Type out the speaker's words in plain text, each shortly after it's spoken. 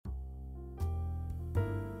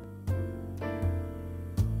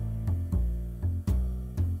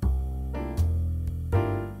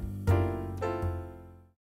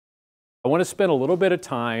want to spend a little bit of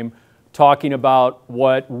time talking about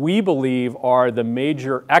what we believe are the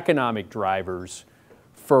major economic drivers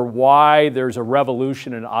for why there's a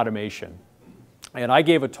revolution in automation. And I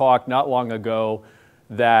gave a talk not long ago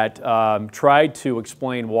that tried to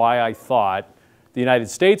explain why I thought the United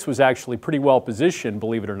States was actually pretty well positioned,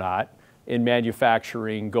 believe it or not, in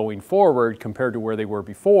manufacturing going forward compared to where they were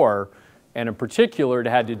before. And in particular, it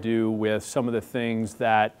had to do with some of the things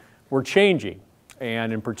that were changing.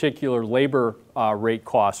 And in particular, labor rate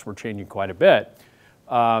costs were changing quite a bit.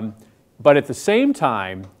 But at the same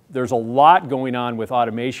time, there's a lot going on with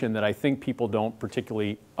automation that I think people don't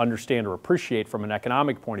particularly understand or appreciate from an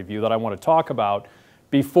economic point of view that I want to talk about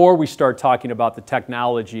before we start talking about the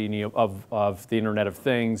technology of the Internet of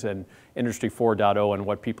Things and Industry 4.0 and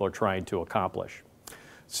what people are trying to accomplish.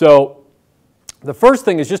 So the first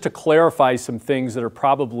thing is just to clarify some things that are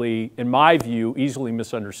probably, in my view, easily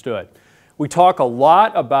misunderstood. We talk a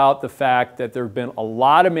lot about the fact that there have been a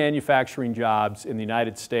lot of manufacturing jobs in the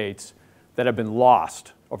United States that have been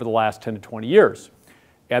lost over the last 10 to 20 years.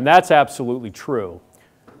 And that's absolutely true.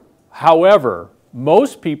 However,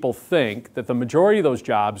 most people think that the majority of those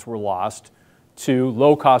jobs were lost to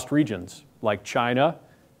low-cost regions like China,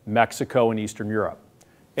 Mexico, and Eastern Europe.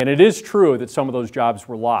 And it is true that some of those jobs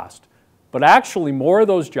were lost. But actually, more of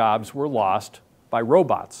those jobs were lost by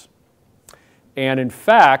robots. And in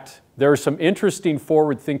fact, there are some interesting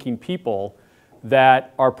forward-thinking people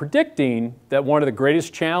that are predicting that one of the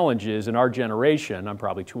greatest challenges in our generation, I'm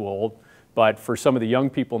probably too old, but for some of the young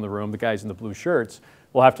people in the room, the guys in the blue shirts,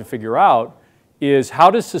 will have to figure out is how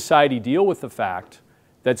does society deal with the fact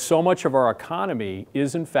that so much of our economy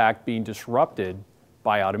is in fact being disrupted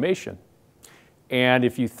by automation. And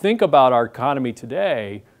if you think about our economy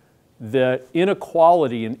today, the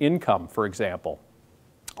inequality in income, for example,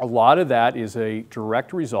 a lot of that is a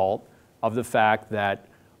direct result of the fact that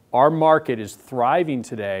our market is thriving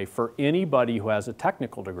today for anybody who has a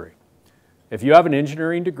technical degree. If you have an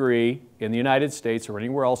engineering degree in the United States or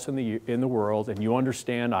anywhere else in the world and you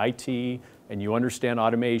understand IT and you understand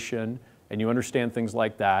automation and you understand things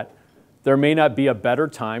like that, there may not be a better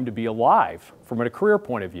time to be alive from a career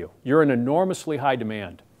point of view. You're in enormously high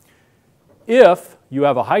demand. If you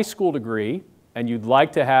have a high school degree and you'd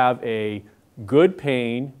like to have a good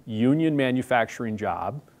paying union manufacturing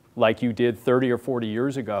job like you did 30 or 40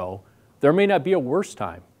 years ago, there may not be a worse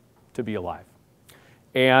time to be alive.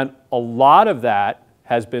 And a lot of that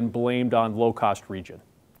has been blamed on low-cost region,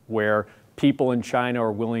 where people in China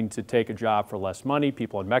are willing to take a job for less money,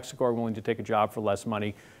 people in Mexico are willing to take a job for less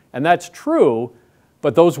money. And that's true,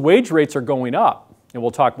 but those wage rates are going up, and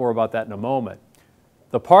we'll talk more about that in a moment.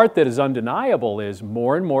 The part that is undeniable is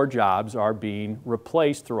more and more jobs are being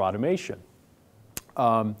replaced through automation.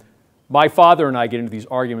 My father and I get into these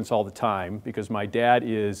arguments all the time because my dad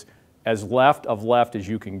is as left of left as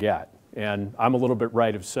you can get. And I'm a little bit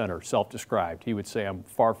right of center, self-described. He would say I'm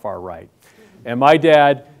far, far right. And my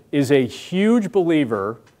dad is a huge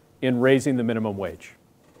believer in raising the minimum wage.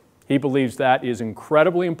 He believes that is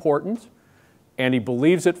incredibly important, and he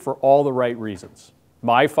believes it for all the right reasons.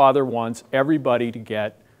 My father wants everybody to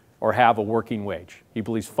get or have a working wage. He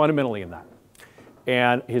believes fundamentally in that.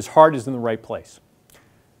 And his heart is in the right place.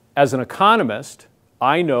 As an economist,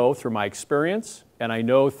 I know through my experience and I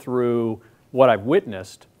know through what I've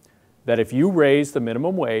witnessed that if you raise the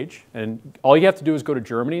minimum wage, and all you have to do is go to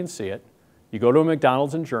Germany and see it, you go to a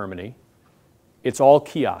McDonald's in Germany, it's all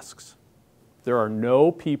kiosks. There are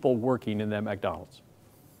no people working in that McDonald's.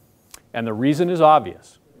 And the reason is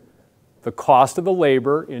obvious. The cost of the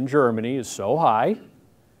labor in Germany is so high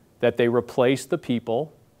that they replace the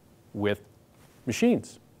people with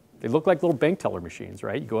machines. They look like little bank teller machines,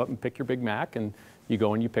 right? You go up and pick your Big Mac and you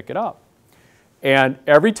go and you pick it up. And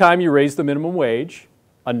every time you raise the minimum wage,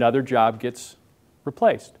 another job gets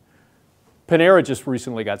replaced. Panera just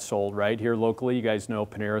recently got sold, right? Here locally, you guys know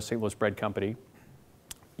Panera, St. Louis Bread Company.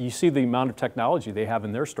 You see the amount of technology they have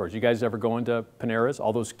in their stores. You guys ever go into Panera's,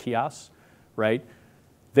 all those kiosks, right?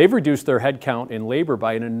 They've reduced their headcount in labor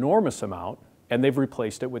by an enormous amount, and they've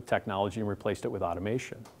replaced it with technology and replaced it with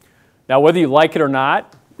automation. Now, whether you like it or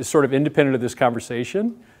not is sort of independent of this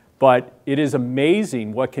conversation, but it is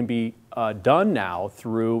amazing what can be done now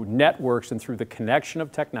through networks and through the connection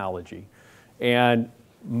of technology. And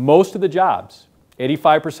most of the jobs,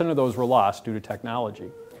 85% of those were lost due to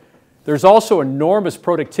technology. There's also enormous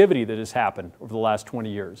productivity that has happened over the last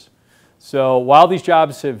 20 years. So while these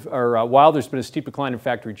jobs have, or while there's been a steep decline in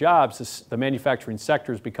factory jobs, the manufacturing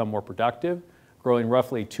sector has become more productive, growing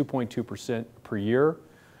roughly 2.2% per year.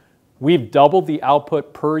 We've doubled the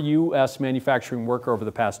output per U.S. manufacturing worker over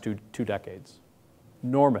the past two decades.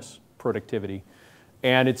 Enormous productivity.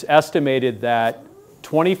 And it's estimated that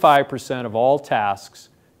 25% of all tasks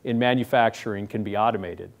in manufacturing can be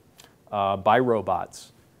automated by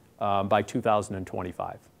robots by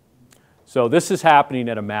 2025. So this is happening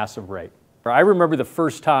at a massive rate. I remember the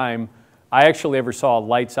first time I actually ever saw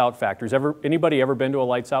lights out factories. Anybody ever been to a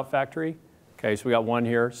lights out factory? Okay, so we got one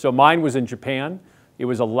here. So mine was in Japan. It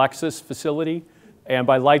was a Lexus facility. And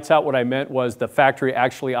by lights out, what I meant was the factory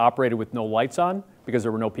actually operated with no lights on because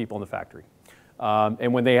there were no people in the factory.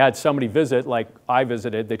 And when they had somebody visit, like I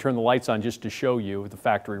visited, they turned the lights on just to show you the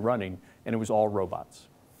factory running, and it was all robots.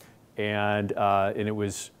 And it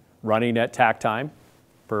was running at tack time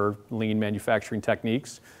per lean manufacturing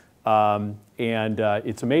techniques.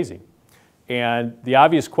 It's amazing. And the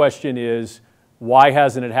obvious question is, why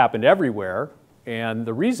hasn't it happened everywhere? And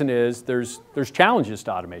the reason is there's challenges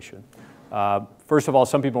to automation. First of all,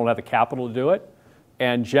 some people don't have the capital to do it.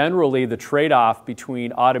 And generally, the trade-off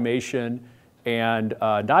between automation and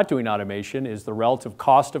not doing automation is the relative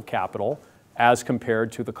cost of capital as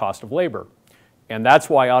compared to the cost of labor. And that's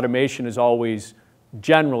why automation is always,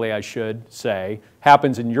 generally I should say,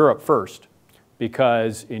 happens in Europe first.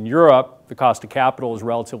 Because in Europe, the cost of capital is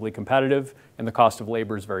relatively competitive and the cost of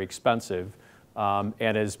labor is very expensive. And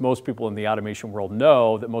as most people in the automation world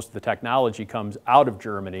know, that most of the technology comes out of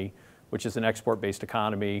Germany, which is an export-based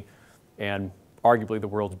economy and arguably the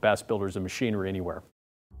world's best builders of machinery anywhere.